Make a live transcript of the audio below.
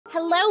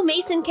Hello,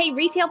 Mason-Kay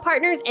retail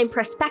partners and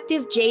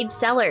prospective Jade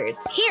sellers.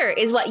 Here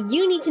is what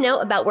you need to know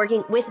about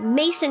working with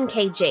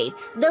Mason-Kay Jade,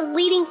 the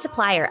leading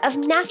supplier of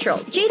natural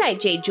jadeite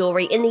jade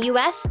jewelry in the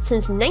US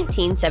since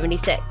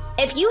 1976.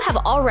 If you have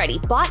already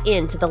bought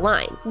into the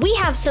line, we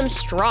have some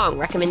strong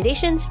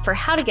recommendations for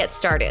how to get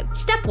started.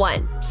 Step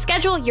 1.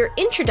 Schedule your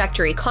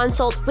introductory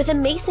consult with a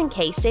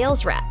Mason-Kay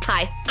sales rep.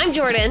 Hi, I'm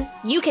Jordan.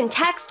 You can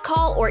text,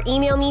 call, or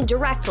email me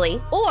directly,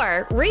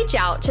 or reach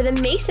out to the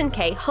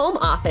Mason-Kay home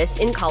office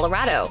in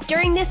Colorado.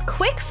 During this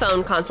quick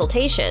phone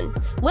consultation,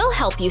 we'll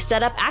help you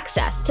set up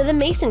access to the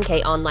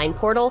Mason-Kay online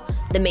portal,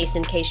 the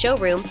Mason-Kay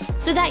Showroom,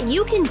 so that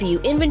you can view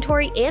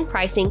inventory and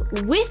pricing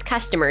with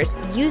customers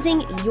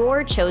using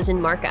your chosen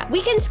markup.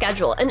 We can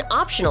schedule an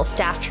optional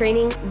staff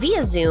training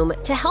via Zoom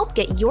to help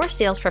get your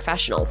sales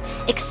professionals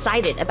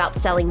excited about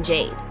selling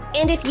jade.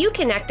 And if you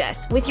connect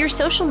us with your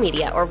social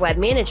media or web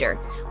manager,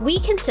 we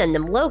can send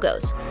them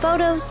logos,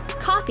 photos,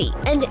 copy,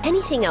 and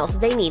anything else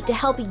they need to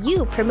help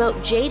you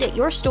promote jade at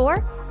your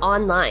store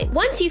online.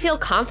 Once you feel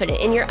confident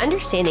in your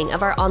understanding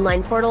of our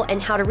online portal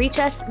and how to reach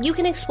us, you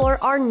can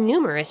explore our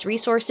numerous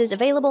resources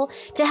available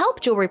to help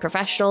jewelry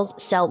professionals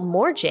sell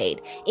more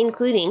jade,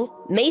 including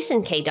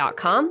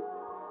Mason-Kay.com,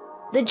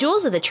 the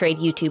Jewels of the Trade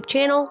YouTube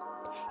channel,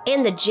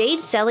 and the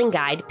Jade Selling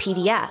Guide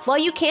PDF. While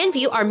you can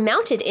view our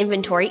mounted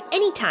inventory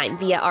anytime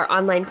via our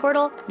online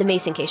portal, the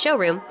Mason-Kay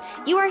Showroom,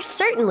 you are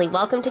certainly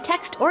welcome to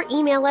text or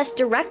email us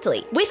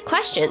directly with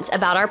questions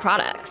about our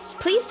products.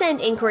 Please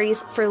send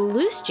inquiries for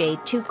loose jade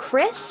to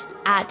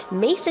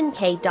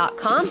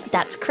chris@masonkay.com.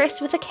 That's Chris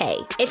with a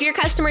K. If your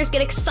customers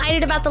get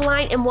excited about the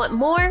line and want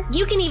more,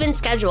 you can even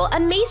schedule a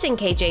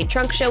Mason-Kay Jade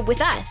trunk show with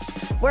us,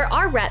 where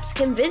our reps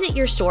can visit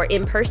your store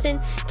in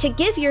person to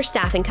give your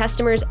staff and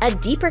customers a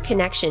deeper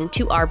connection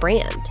to our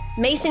brand.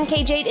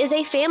 Mason-Kay Jade is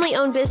a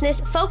family-owned business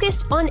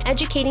focused on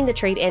educating the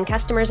trade and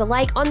customers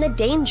alike on the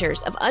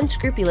dangers of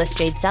unscrupulous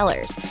jade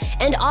sellers,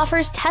 and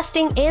offers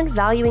testing and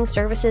valuing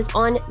services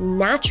on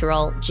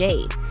natural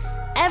jade.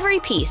 Every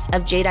piece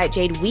of jadeite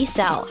jade we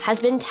sell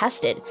has been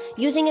tested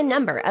using a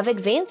number of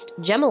advanced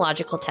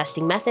gemological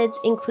testing methods,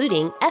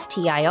 including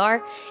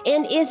FTIR,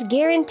 and is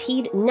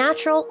guaranteed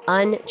natural,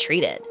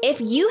 untreated. If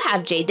you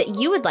have jade that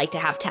you would like to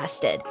have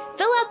tested,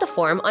 fill out the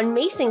form on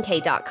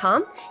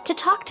masonkay.com to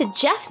talk to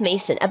Jeff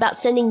Mason about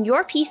sending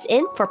your piece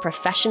in for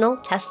professional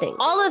testing.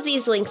 All of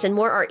these links and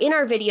more are in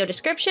our video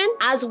description,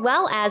 as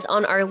well as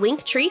on our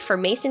link tree for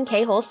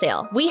Mason-Kay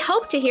Wholesale. We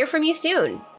hope to hear from you soon.